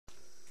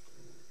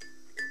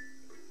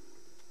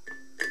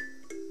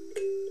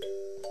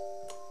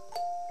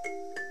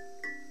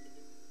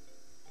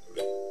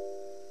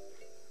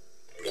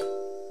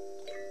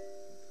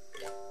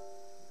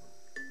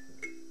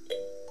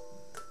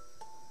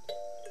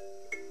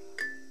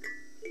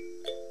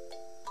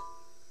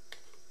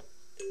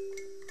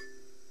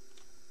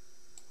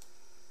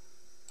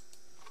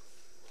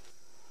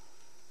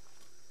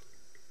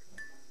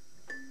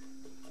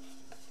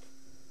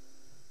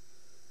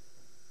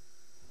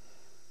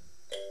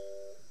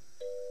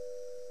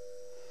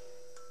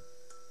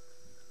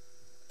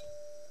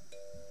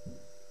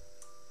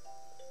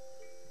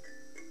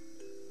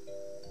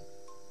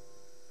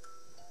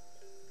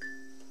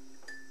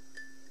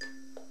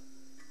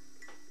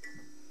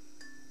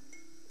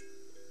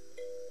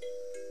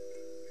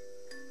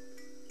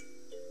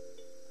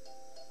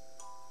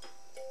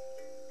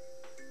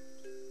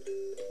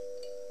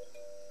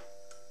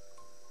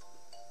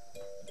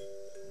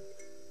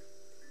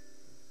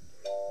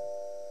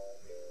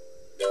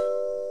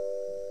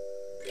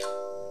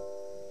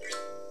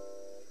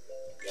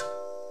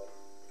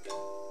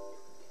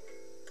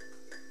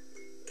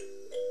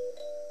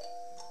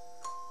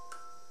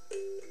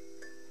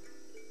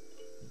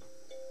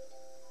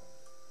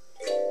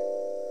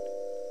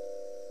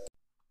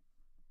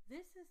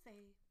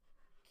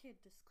Kid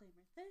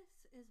disclaimer.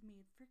 This is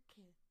made for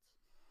kids.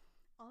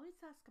 Always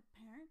ask a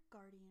parent,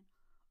 guardian,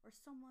 or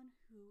someone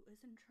who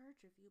is in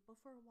charge of you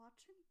before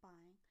watching,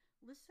 buying,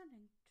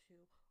 listening to,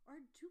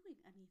 or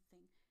doing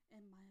anything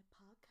in my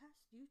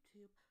podcast,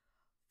 YouTube,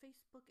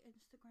 Facebook,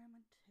 Instagram,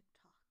 and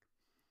TikTok.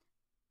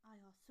 I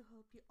also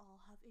hope you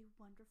all have a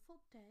wonderful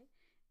day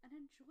and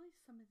enjoy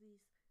some of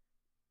these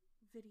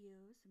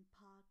videos and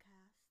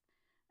podcasts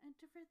and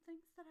different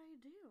things that I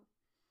do.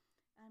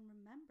 And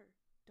remember,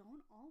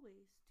 don't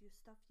always do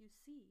stuff you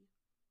see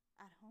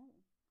at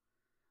home.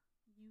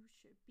 You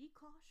should be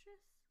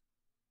cautious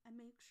and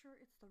make sure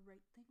it's the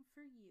right thing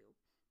for you,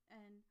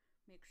 and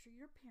make sure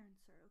your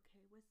parents are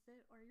okay with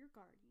it or your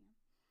guardian.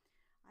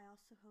 I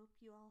also hope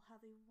you all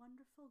have a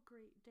wonderful,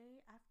 great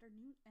day,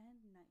 afternoon, and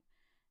night.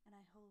 And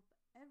I hope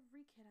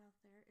every kid out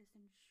there is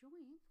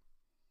enjoying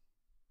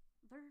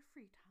their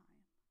free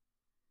time.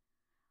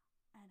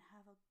 And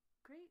have a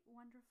great,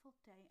 wonderful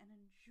day and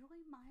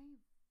enjoy my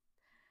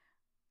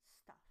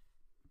stuff.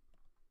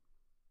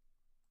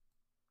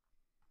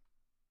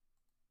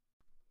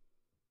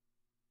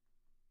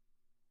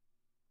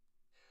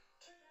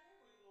 Today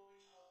we will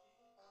be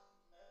talking about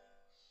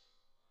meadows.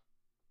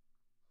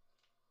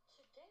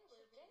 Today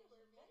we're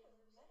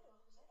meadow,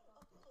 up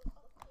close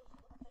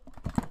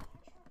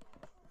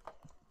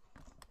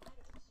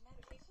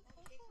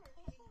look at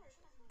natural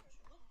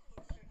meadows.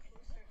 Take a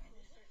closer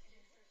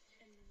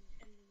and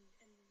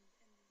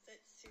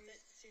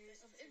that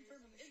series of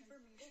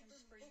information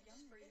for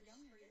younger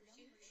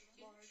years,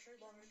 larger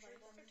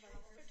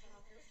photography,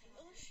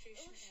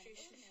 illustration,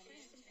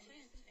 and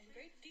plants, and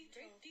great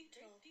detail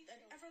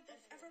than ever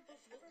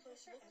before. Look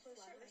closer at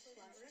flowers,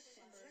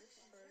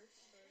 birds,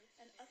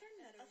 and other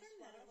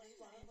meadows,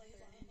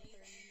 wildlife, and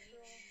natural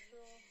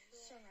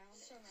surround,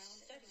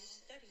 study,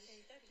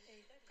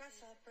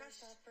 grasshoppers,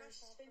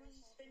 spinning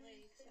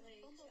lakes, and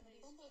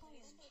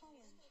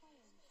pollen.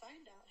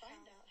 Find out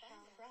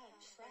how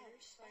crabs,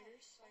 spiders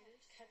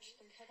catch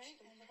their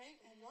prey,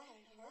 and why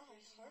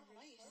harvest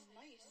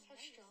mice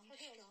have strong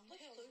tails. Look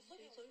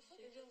closely,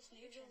 reveals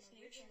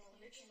nature,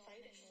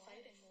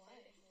 fighting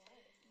life.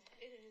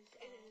 It is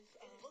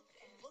look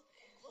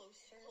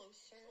closer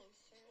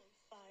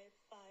by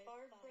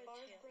Barbara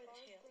Taylor.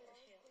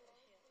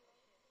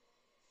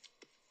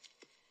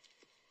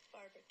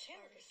 Barbara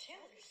Taylor.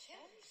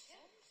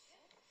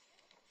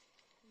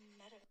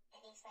 Meadow.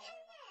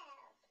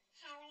 Hello,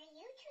 how are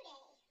you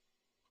today?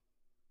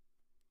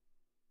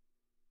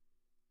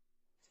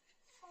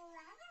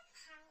 Flower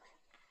power.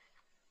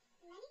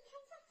 Many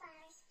kinds of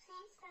flowers,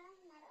 plants grow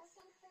in meadows,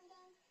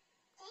 including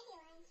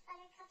dandelions,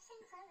 buttercups,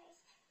 and clovers.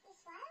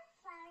 These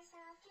wildflowers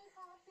are often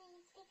called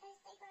weeds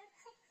because they grow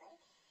quickly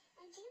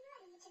and do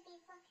not need to be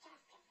looked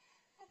after,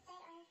 but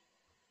they are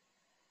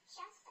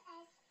just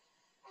as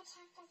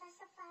attractive as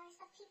the flowers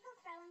that people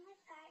grow in their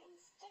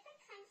gardens.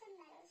 Different kinds of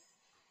meadows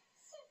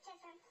suit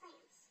different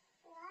plants.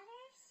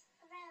 Waters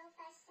grow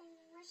best in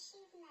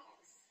mushy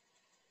meadows.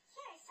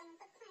 Here are some of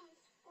the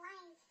plants.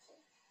 Lion's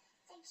teeth.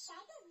 The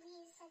jagged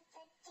leaves of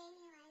the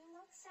dandelion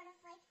look sort of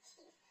like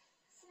teeth.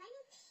 So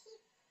many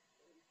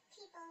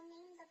people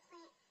name the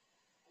plant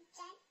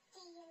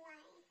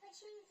dandelion, which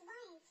means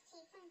lion's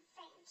teeth in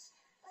French,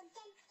 or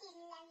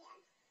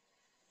dandelion.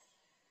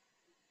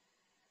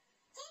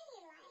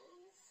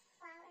 Dandelions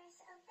flowers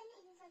open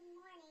in the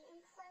morning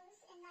and close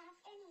in the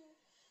afternoon,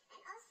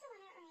 and also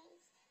when it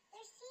rains.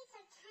 Their seeds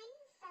are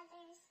tiny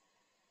feathers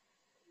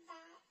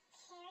that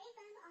carry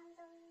them on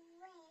the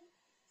wind,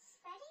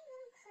 spreading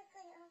them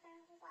quickly over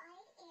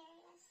wide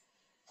areas.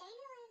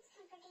 Dandelions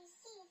can produce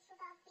seeds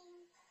without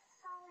being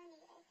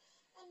pollinated,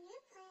 and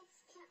new plants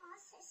can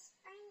also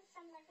spring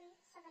from the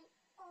roots of an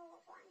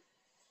old one.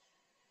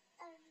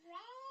 The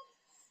red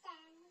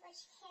stem,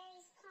 which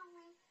carries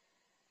pollen,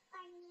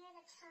 are near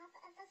the top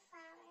of the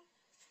flower.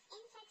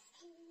 Insects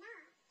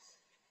cannot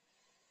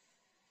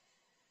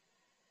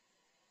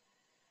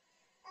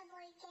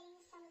avoid getting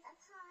some of the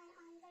pollen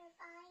on their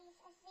bodies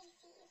as they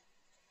feed.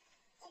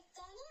 The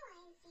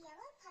dandelion's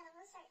yellow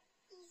petals are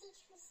easy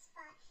to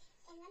spot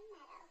in the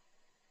meadow.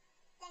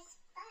 This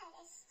bud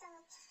is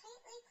still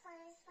tightly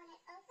closed. When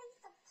it opens,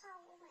 the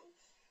pollen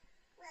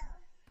will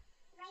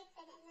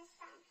ripen in the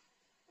sun.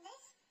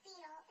 This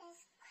beetle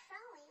is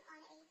crawling on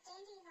a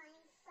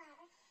dandelion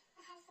flower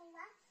that has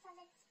lost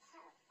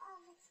all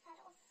of its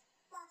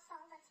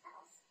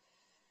petals.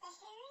 The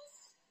hairy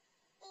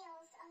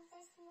scales of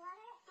this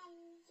water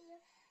and dew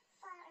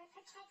flower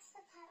protects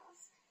the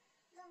petals.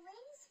 The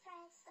wind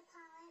spreads the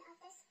pollen of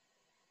this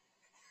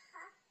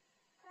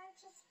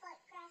cockroach's foot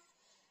grass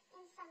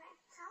in summer.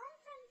 Pollen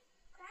from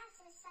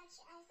grasses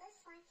such as this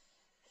one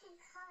can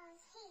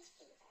cause hay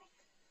fever.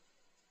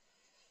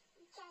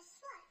 Guess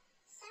what?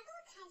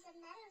 Several kinds of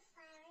meadow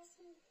flowers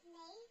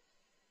make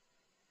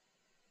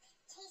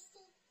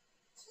tasty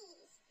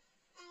teas,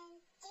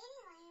 and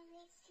dandelion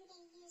roots can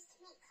be used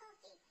to make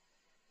coffee.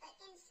 But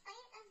in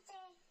spite of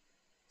their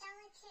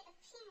delicate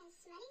appearance,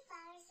 many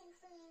flowers,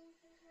 including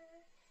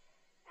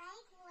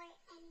ragwort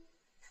and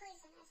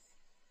poisonous.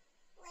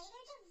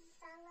 Later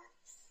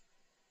develops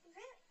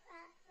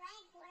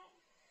ragwort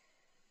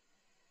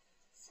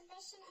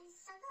addition, and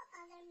several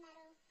other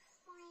meadow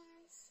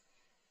plants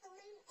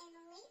bloom in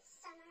late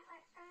summer or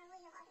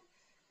early autumn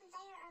when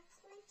there are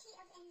plenty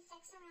of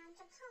insects around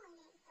to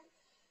pollinate them.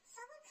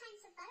 Several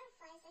kinds of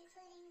butterflies,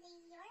 including the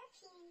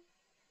European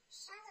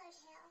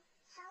swallowtail,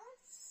 help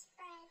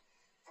spread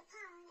the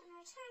pollen. In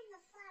return,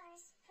 the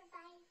flowers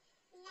provide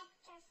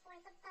nectar for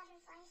the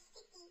butterflies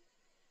to eat.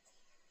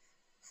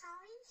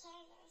 Pollen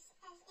carriers.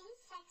 As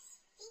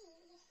insects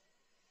feed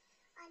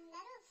on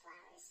meadow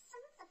flowers,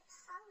 some of the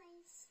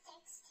pollen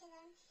sticks to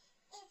them.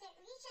 If it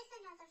reaches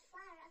another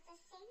flower of the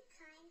same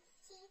kind,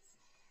 seeds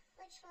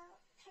which will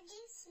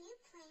produce new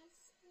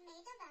plants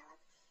may develop.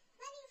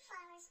 Many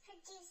flowers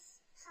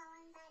produce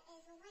pollen that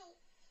is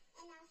light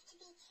enough to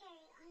be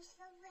carried onto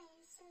the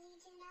wind, so they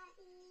do not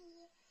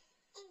need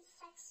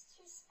insects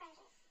to spread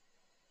it.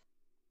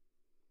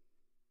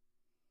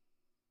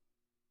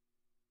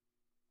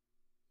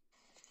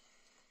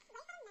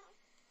 Right on meadow,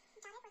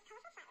 dotted with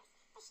colorful flowers,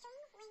 the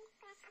string-winged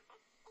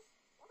grasshopper is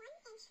 1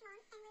 inch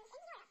long and lives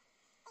in Europe.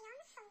 The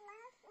young slow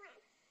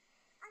worm,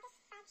 August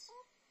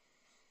fudgy,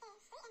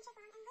 is 3 inches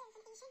long and lives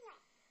in Asia and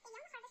Europe. The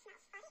young harvest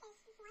mouse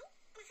body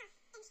is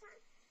 1.5 inch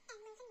long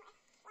and lives in Europe.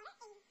 Water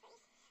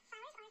aviaries.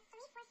 Flowers are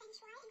 3/4 inch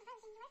wide and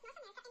grows in Europe,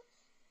 North America,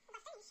 and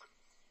Western Asia.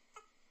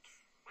 The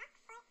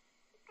rockfoot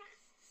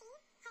grass seed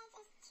head is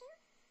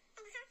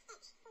 2.5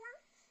 inch long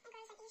and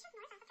grows in Asia,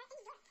 North Africa,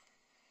 and Europe.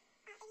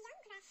 The young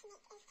grass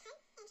snake is 10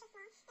 inches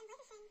long and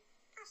lives in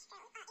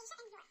Australia, Asia,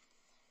 and Europe.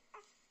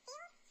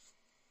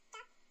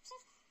 The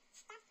field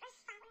stuffed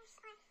flowers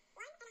are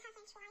 1.5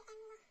 inch wide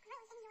and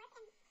grows in Europe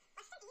and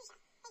Western Asia.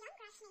 The young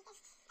grass snake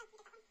is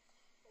reward.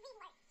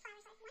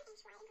 Flowers are 1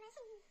 inch wide and grows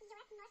in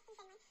Europe, North New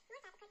Zealand,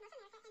 North Africa, North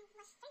America, and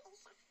Western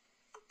Asia.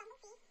 The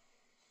bumblebee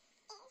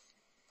is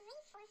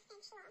 3/4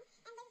 inch long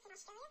and lives in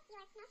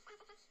Australia, Europe,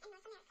 North Africa, and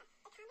North America.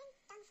 The common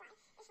dunfly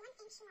is 1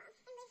 inch long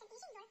and lives in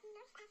Asia,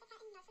 Europe, North Africa,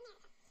 and North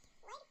America.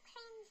 White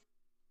crayons.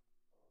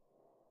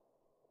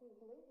 These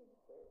lizard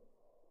birds,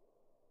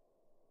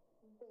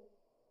 the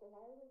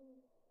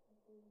slightly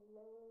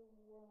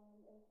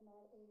glowworm is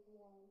not a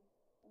worm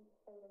in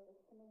spite of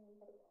its name,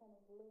 but a kind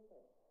of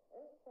lizard.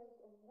 It's like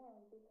a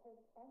worm because,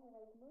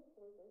 unlike most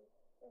lizards,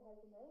 it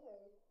has no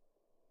legs,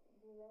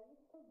 loves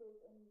to live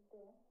in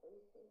damp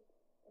places,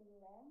 in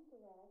long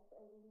grass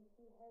or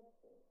leafy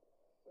hedges,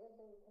 where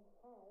they can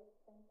hide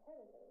from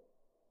predators,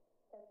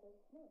 such as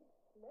snakes.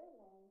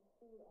 Glowworms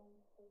feed on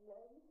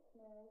slugs,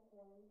 snails,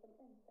 worms, and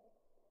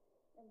insects.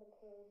 In the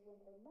cold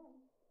winter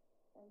months,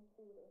 when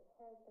food is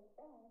hard to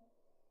find,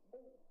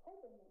 they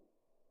hibernate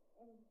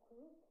in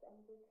groups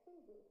under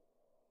tree roots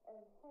or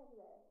in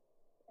hollows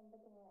in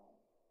the ground.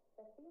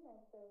 The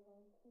female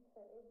glowworm keeps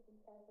her eggs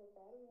inside her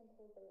body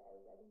until they are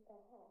ready to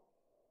hatch.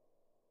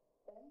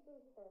 Then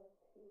gives birth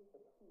to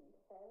between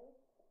 12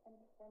 and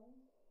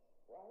 20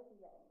 live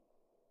young.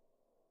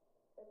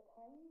 The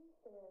tiny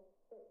scales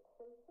fit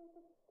closer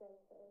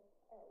together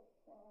as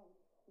worms,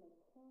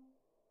 snakes nest,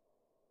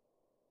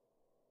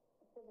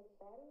 so the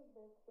body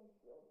looks and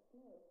feels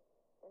smooth.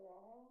 The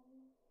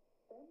long,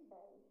 thin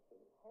body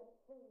shape helps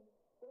the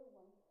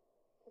glowworm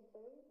to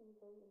bury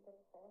easily into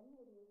fallen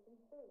leaves and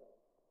soil.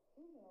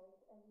 Females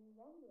and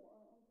young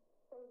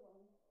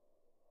glowworms,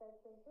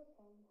 such as this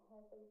one,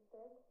 have a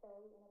dark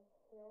belly and a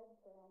pale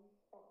brown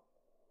back.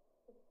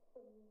 The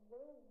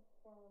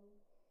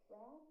glowworm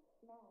round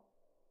snout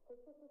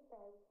pushes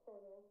aside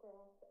soil,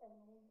 grass,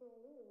 and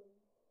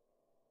lives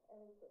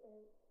as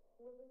it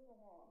slithers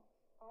along.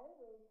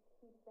 Eyelids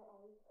keep the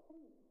eyes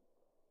clean.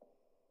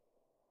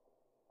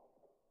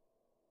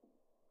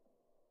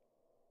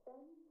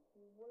 Some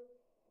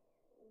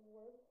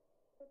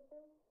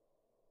worshippers,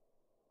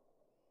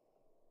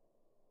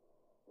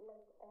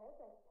 like all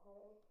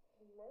reptiles,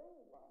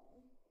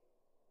 glowworms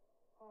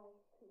have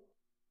teeth.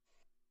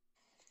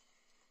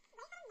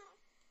 Right on meadow,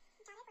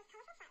 dotted with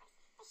colorful flowers,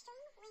 the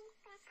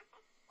string-winged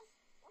grasshopper is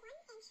 1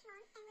 inch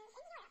long and lives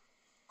in Europe.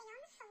 The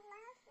young slow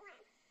worm,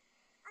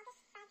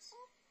 August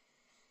fudgy,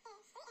 is 3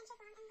 inches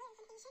long and lives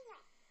in Asia and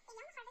Europe. The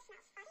young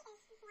harvest mouse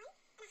body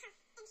is 1.5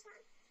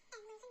 inch long and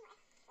lives in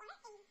Europe. Water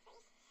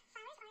aviaries.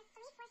 Flowers are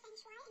 3/4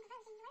 inch wide and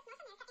grows in Europe,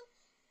 North America,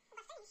 and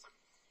Western Asia.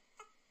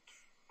 The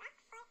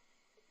rockfoot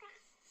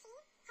grass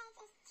seed head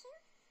is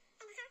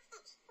 2.5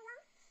 inch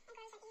long and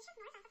grows in Asia,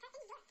 North Africa,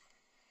 and Europe.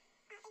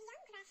 The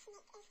young grass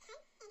snake is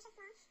 10 inches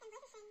long and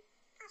lives in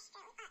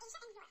Australia,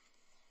 Asia, and Europe.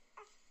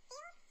 The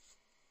field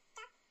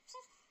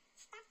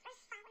stuffed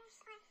flowers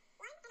are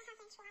 1.5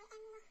 inch wide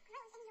and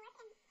grows in Europe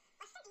and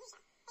Western Asia.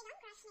 The young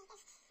grass snake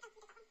is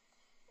reward.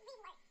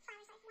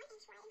 Flowers are 1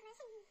 inch wide and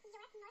grows in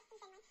Europe, North New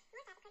Zealand,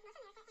 North Africa, North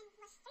America, and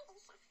Western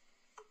Asia.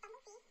 The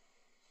bumblebee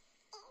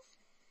is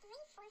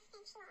 3/4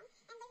 inch long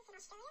and lives in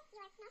Australia,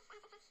 Europe, North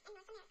Africa, and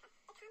North America.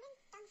 The common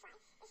dunfly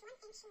is 1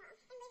 inch long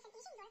and lives in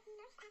Asia, Europe,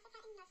 North Africa,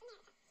 and North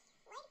America.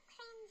 White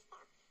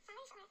cranesbill.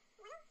 Flowers are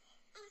 1/4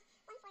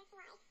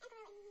 wide and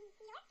grow in Europe,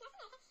 North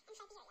America, and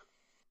Siberia.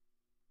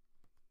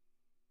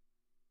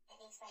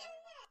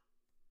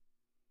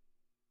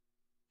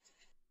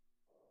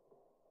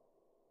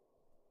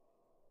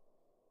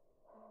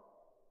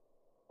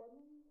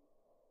 Swimming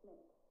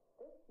snakes.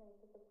 This snake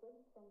is a good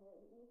swimmer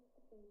and eats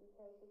the feed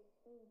because it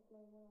feeds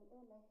mainly on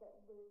animals that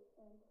live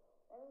in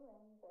or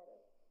around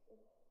water.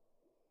 Its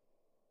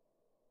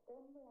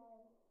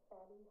stemline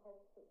body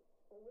helps it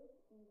float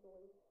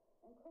easily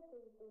and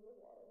quickly through the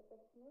water.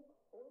 The snake's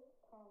fourth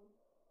tongue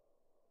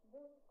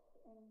works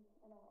in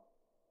and out,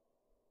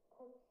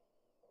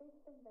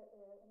 tasting the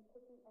air and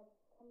picking up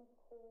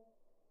chemical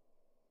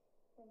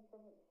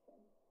information.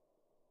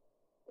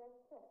 Guess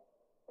what?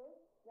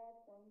 Both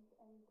wobblers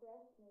and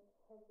grass snakes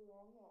have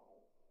long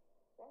lives.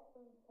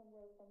 Wobblers can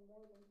live for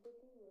more than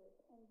 50 years,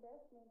 and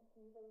grass snakes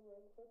usually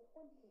live for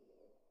 20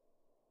 years.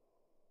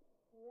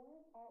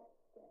 Worn out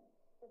skin.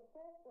 The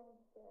soft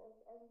bone scales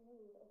are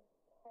made of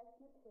tough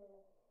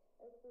material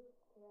as this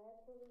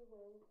gradually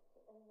wears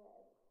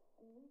away.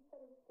 A new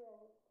set of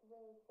scales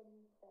grows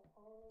beneath the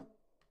outer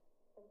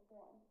of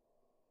one.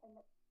 And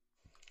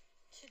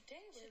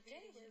Today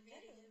we're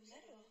reading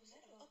Meadow,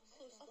 a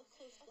close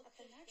look at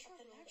the natural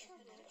world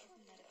of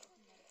Meadow.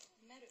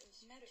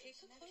 Meadows. Take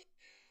a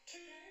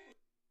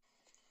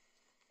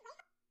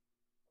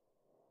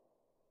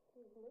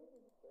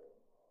close.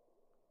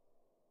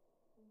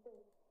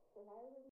 This slightly